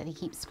sores that he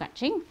keeps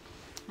scratching.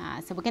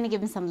 So we're going to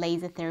give him some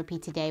laser therapy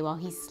today while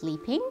he's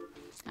sleeping.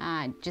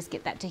 Just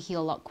get that to heal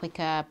a lot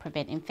quicker,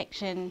 prevent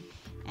infection,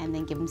 and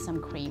then give him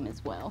some cream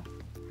as well.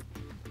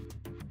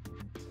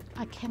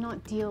 I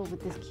cannot deal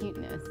with this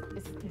cuteness.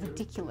 It's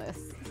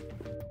ridiculous.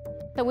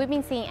 So So we've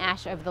been seeing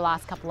Ash over the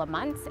last couple of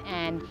months,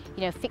 and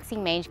you know,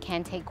 fixing mange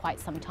can take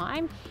quite some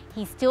time.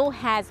 He still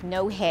has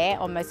no hair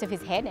on most of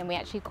his head, and we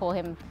actually call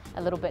him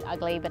a little bit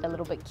ugly but a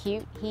little bit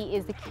cute. He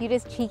is the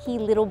cutest cheeky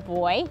little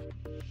boy.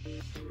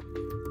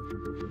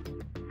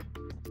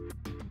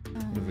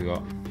 What have we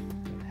got?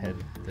 Head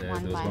there.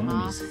 One There's by one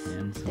on half. his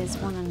hand. There's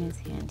one on his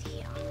hand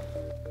here.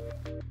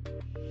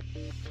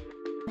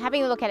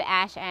 Having a look at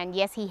Ash, and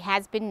yes, he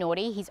has been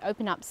naughty. He's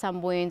opened up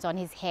some wounds on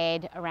his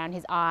head, around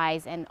his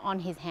eyes, and on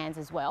his hands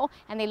as well,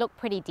 and they look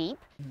pretty deep.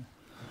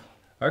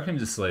 I reckon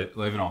just leave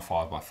it on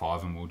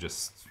 5x5 and we'll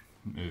just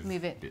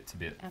move it bit to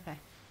bit. Okay.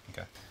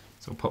 Okay.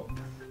 So we'll pop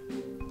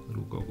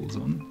little goggles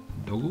on.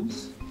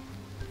 Doggles.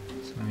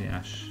 Sorry,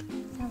 Ash.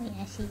 Sorry,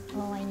 Ashy.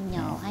 Oh, I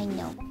know, I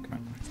know. Okay.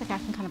 It's like I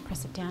can kind of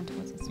press it down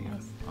towards his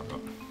face. I've got.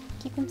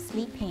 Keep him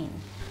sleeping.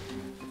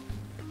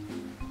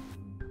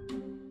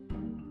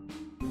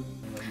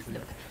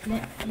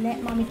 Look,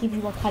 let Mommy give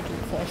you a cuddle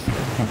first.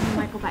 You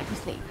might go back to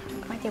sleep.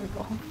 Right, there we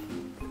go.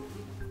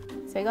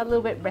 So he got a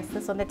little bit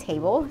restless on the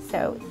table.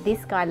 So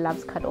this guy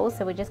loves cuddles.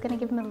 So we're just going to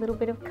give him a little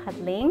bit of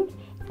cuddling,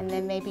 and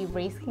then maybe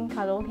Reese can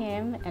cuddle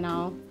him, and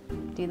I'll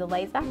do the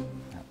laser.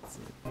 That's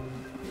it.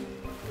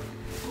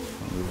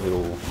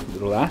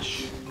 Little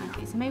Ash.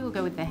 Okay, so maybe we'll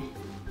go with the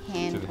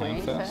hand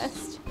wound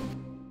first.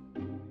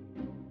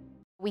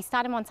 We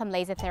start him on some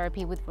laser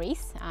therapy with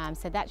Reese,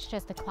 so that's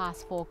just a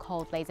class 4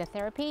 cold laser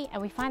therapy,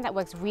 and we find that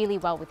works really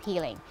well with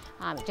healing.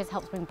 It just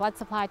helps bring blood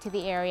supply to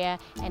the area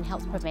and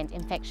helps prevent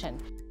infection.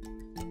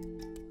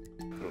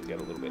 It'll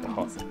get a little bit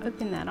hot. So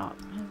open that up,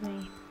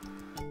 haven't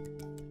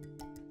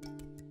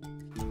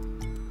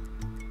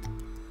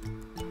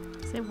we?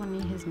 Is there one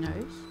in his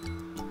nose?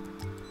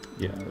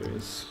 Yeah, there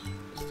is.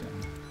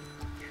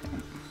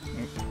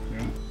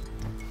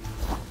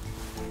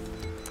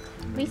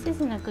 Reese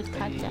isn't a good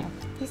cuddler.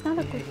 He's not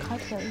a good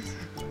cuddler.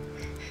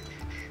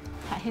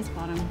 Pat his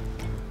bottom.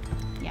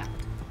 Yeah,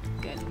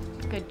 good.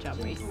 Good job,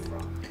 Reese.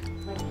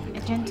 A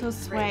gentle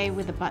sway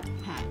with a butt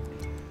pat.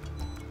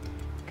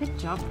 Good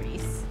job,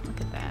 Reese.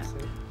 Look at that.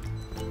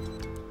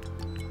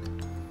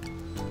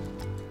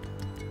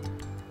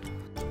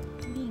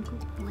 Being a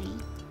good boy.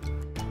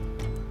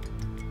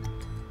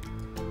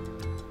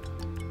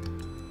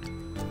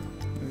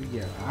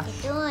 Yeah,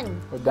 Ash. We're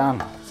done. We're done.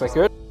 Is that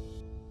good?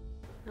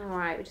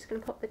 Alright, we're just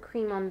going to pop the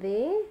cream on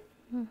there.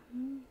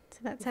 So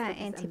that's our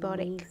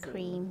antibiotic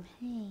cream.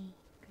 Hey.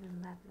 Gonna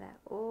rub that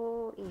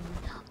all in.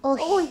 Oh,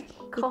 it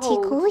cold.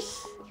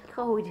 tickles.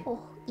 Cold. Oh,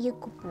 you're a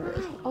good boy.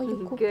 Oh,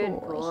 you're a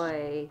Good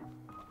boy.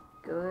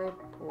 Good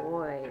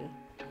boy.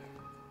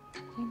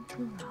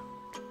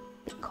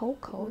 Cold,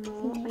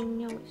 Oh, isn't I it?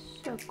 know, it's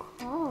so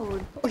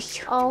cold.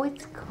 Oh,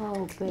 it's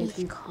cold,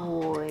 baby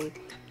boy.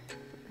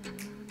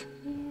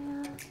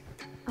 Yeah.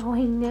 Oh,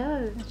 I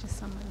know. That's just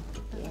someone.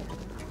 Yeah.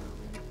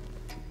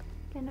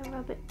 Gonna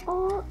rub it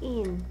all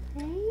in,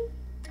 hey?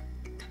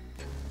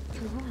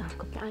 Wow,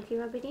 can Auntie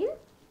rub it in?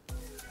 It's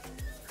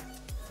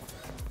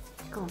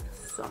going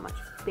so much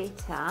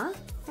better.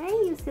 Hey,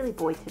 you silly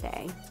boy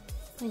today.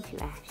 Aren't you,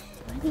 Ash?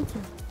 What did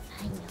you?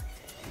 I know.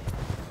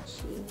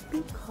 She's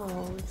be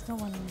cold. There's no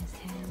one in his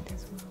hand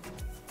as well.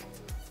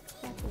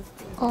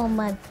 Oh,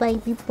 my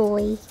baby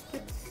boy.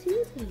 It's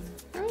soothing.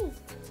 Hey.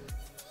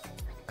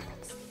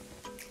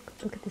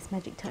 Look at this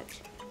magic touch.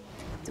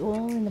 It's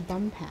all in the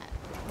bum pat.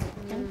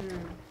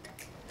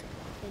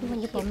 You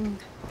want your bum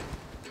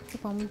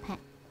pat.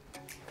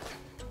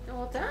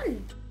 All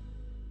done.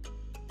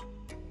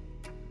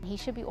 He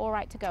should be all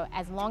right to go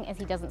as long as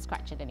he doesn't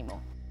scratch it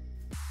anymore.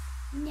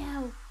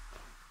 No.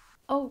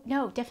 Oh,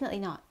 no, definitely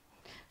not.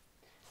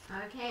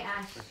 Okay,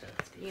 Ash.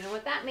 You know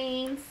what that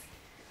means.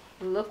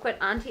 Look what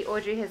Auntie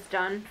Audrey has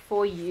done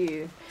for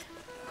you.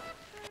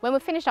 When we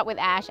finished up with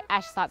Ash,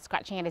 Ash starts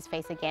scratching at his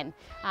face again.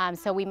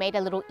 So we made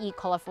a little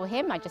e-collar for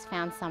him. I just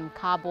found some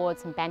cardboard,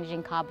 some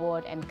bandaging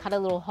cardboard, and cut a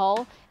little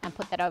hole and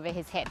put that over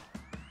his head.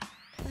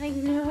 I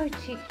know,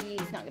 Chicky.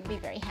 He's not going to be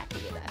very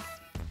happy with us.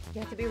 You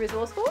have to be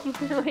resourceful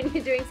when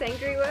you're doing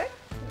sanctuary work.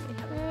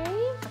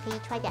 Okay,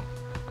 try that.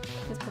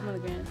 Let's put him on the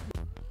ground.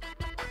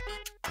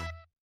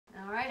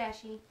 All right,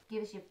 Ashy,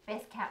 give us your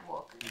best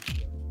catwalk.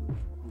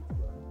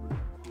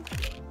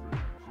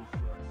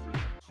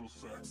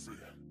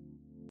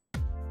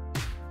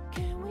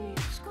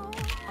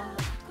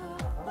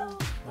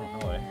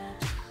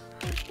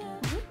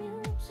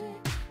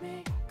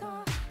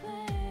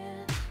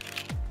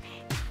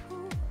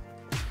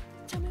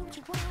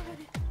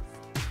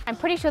 I'm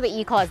pretty sure the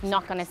e-collar is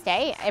not going to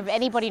stay. If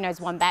anybody knows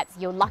wombats,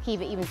 you're lucky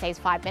if it even stays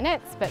 5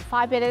 minutes, but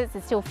 5 minutes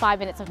is still 5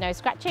 minutes of no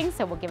scratching,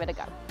 so we'll give it a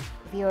go.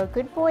 If you're a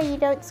good boy, you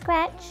don't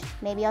scratch,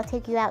 maybe I'll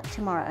take you out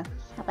tomorrow.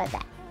 How about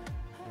that?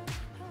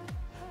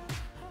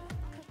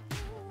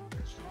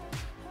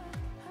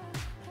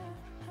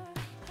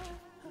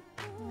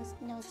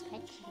 No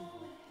scratching.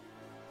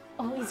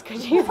 Oh, he's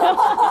scratching.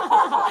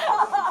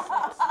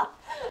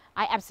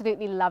 I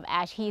absolutely love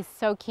Ash. He's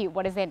so cute.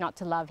 What is there not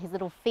to love? His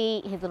little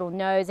feet, his little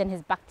nose, and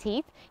his buck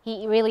teeth.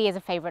 He really is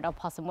a favorite of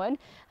Possumwood.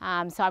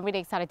 So I'm really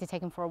excited to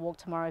take him for a walk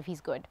tomorrow if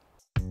he's good.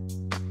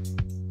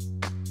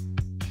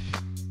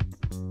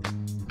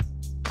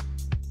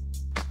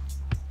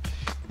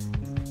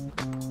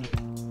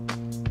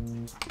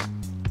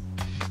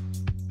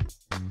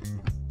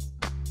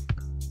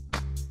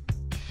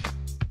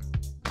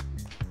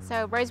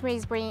 So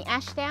Rosemary's bringing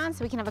Ash down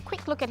so we can have a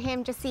quick look at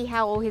him, just see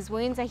how all his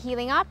wounds are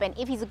healing up, and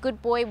if he's a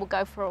good boy, we'll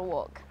go for a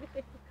walk.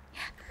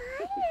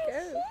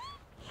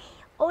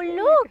 Oh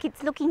look,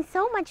 it's looking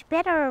so much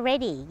better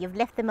already. You've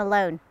left them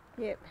alone.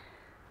 Yep.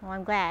 Well,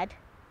 I'm glad.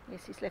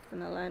 Yes, he's left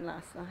them alone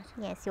last night.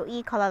 Yes, your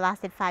ear collar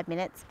lasted 5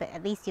 minutes, but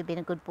at least you've been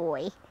a good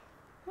boy.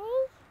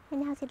 Hey,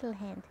 and how's your little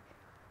hand?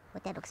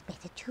 Well, that looks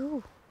better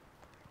too.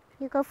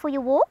 You go for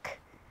your walk?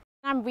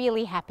 I'm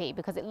really happy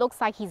because it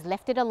looks like he's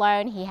left it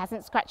alone. He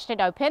hasn't scratched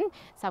it open,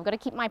 so I've got to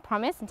keep my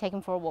promise and take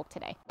him for a walk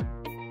today.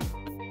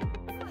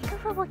 Go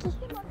for a walkie.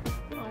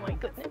 Oh my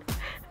goodness.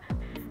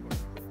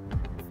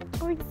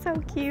 Oh, he's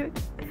so cute.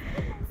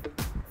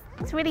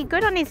 It's really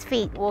good on his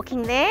feet,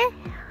 walking there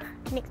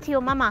next to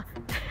your mama.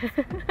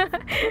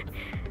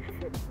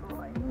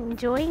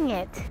 Enjoying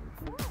it.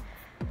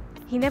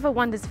 He never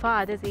wanders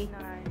far, does he? No.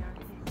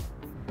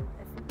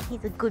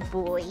 He's a good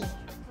boy.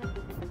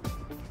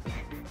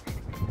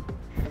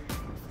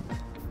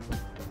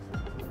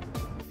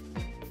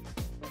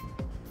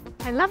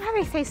 I love how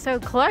they stay so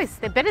close.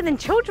 They're better than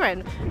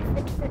children.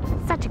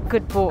 Such a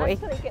good boy.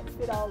 Until he gets a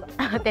bit older.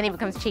 Then he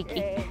becomes cheeky.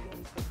 Yeah.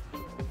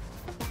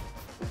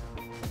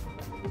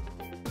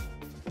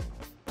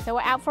 So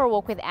we're out for a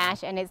walk with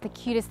Ash, and it's the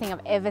cutest thing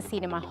I've ever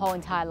seen in my whole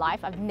entire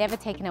life. I've never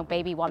taken a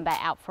baby wombat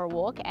out for a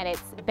walk, and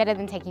it's better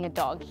than taking a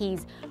dog.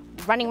 He's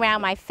running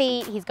around my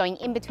feet, he's going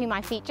in between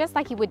my feet, just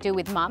like he would do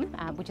with Mum,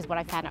 which is what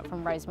I found out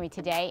from Rosemary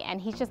today, and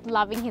he's just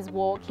loving his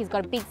walk. He's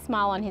got a big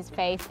smile on his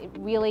face. It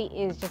really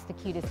is just the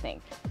cutest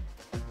thing.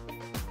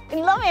 I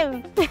love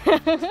him!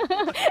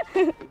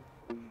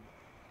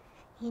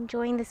 You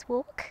enjoying this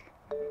walk?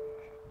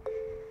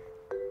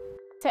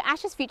 So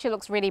Ash's future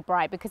looks really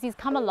bright because he's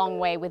come a long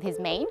way with his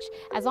mange.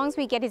 As long as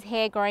we get his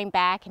hair growing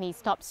back and he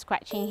stops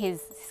scratching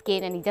his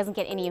skin and he doesn't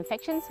get any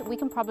infections, we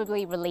can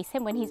probably release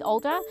him when he's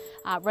older.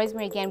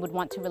 Rosemary again would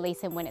want to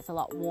release him when it's a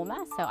lot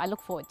warmer, so I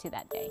look forward to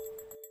that day.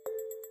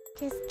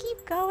 Just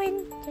keep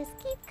going, just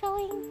keep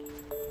going.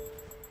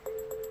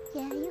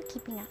 Yeah, you're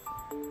keeping up.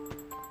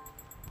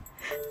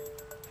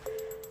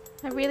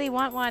 I really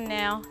want one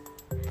now.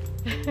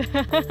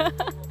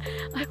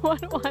 I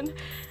want one.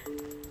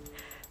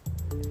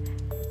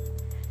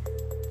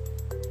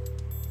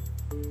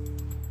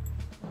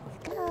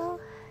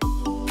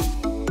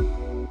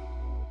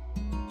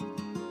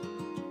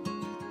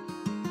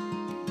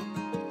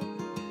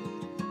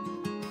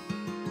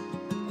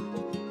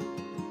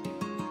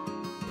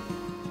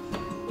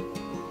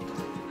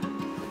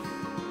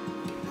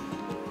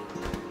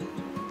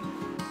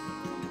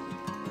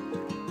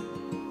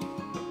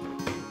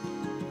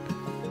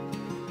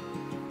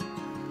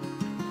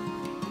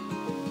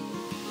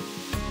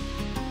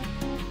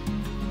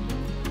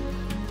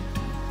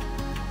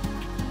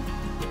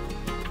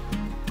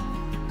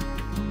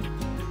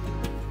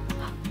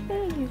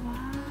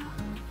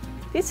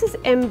 This is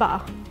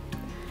Ember.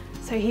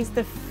 So he's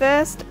the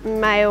first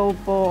male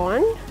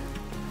born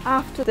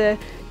after the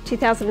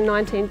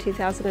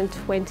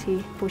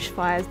 2019-2020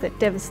 bushfires that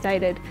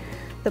devastated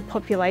the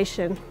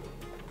population.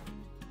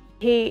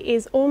 He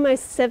is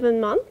almost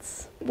 7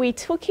 months. We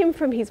took him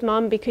from his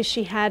mum because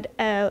she had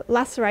a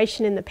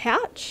laceration in the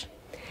pouch,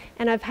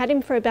 and I've had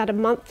him for about a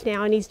month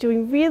now, and he's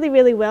doing really,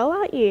 really well,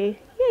 aren't you?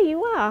 Yeah,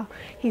 you are.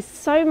 He's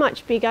so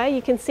much bigger.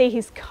 You can see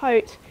his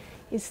coat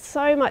is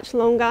so much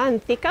longer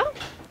and thicker.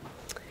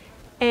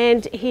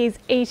 And he's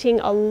eating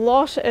a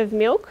lot of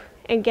milk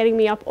and getting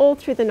me up all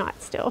through the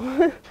night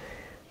still.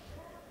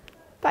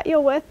 But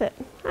you're worth it,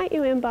 aren't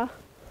you, Ember?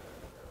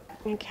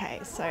 Okay,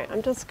 so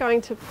I'm just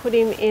going to put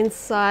him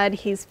inside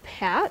his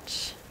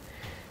pouch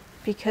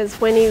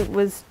because when he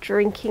was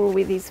drinking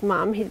with his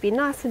mum, he'd be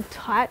nice and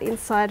tight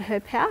inside her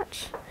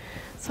pouch.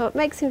 So it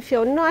makes him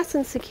feel nice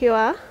and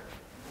secure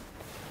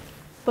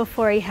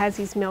before he has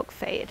his milk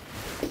feed.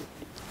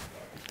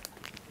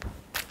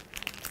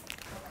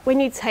 When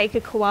you take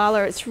a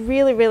koala, it's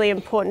really, really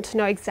important to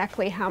know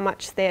exactly how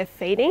much they're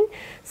feeding.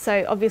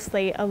 So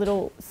obviously a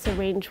little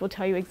syringe will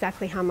tell you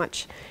exactly how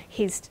much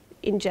he's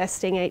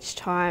ingesting each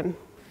time.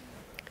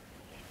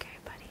 There you go,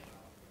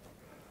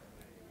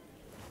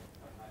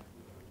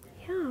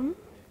 buddy. Yum.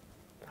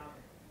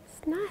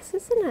 It's nice,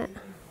 isn't it?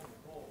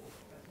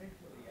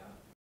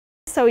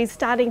 So he's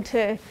starting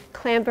to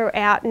clamber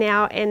out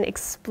now and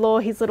explore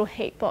his little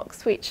heat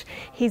box, which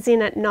he's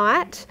in at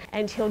night,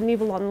 and he'll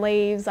nibble on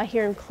leaves. I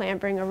hear him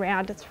clambering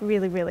around. It's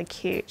really, really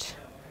cute.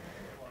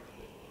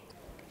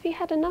 Have you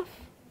had enough?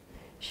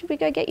 Should we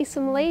go get you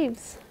some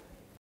leaves?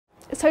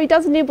 So he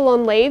does nibble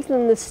on leaves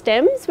and the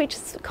stems, which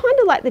is kind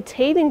of like the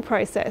teething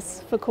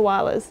process for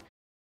koalas.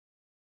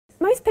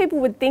 Most people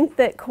would think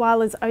that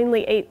koalas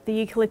only eat the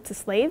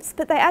eucalyptus leaves,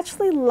 but they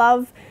actually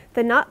love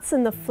the nuts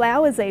and the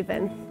flowers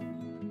even.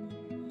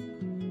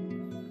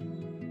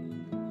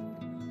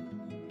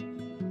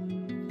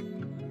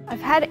 I've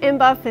had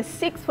Ember for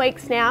 6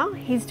 weeks now.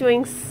 He's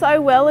doing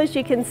so well, as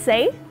you can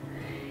see.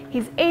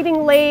 He's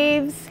eating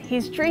leaves,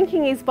 he's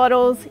drinking his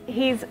bottles,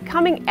 he's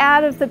coming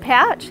out of the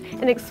pouch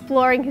and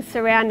exploring his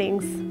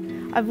surroundings.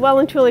 I've well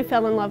and truly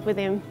fell in love with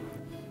him.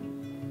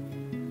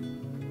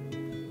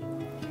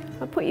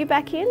 put you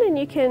back in and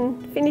you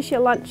can finish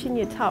your lunch in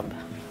your tub.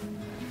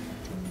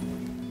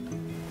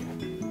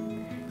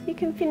 You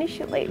can finish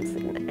your leaves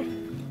in there.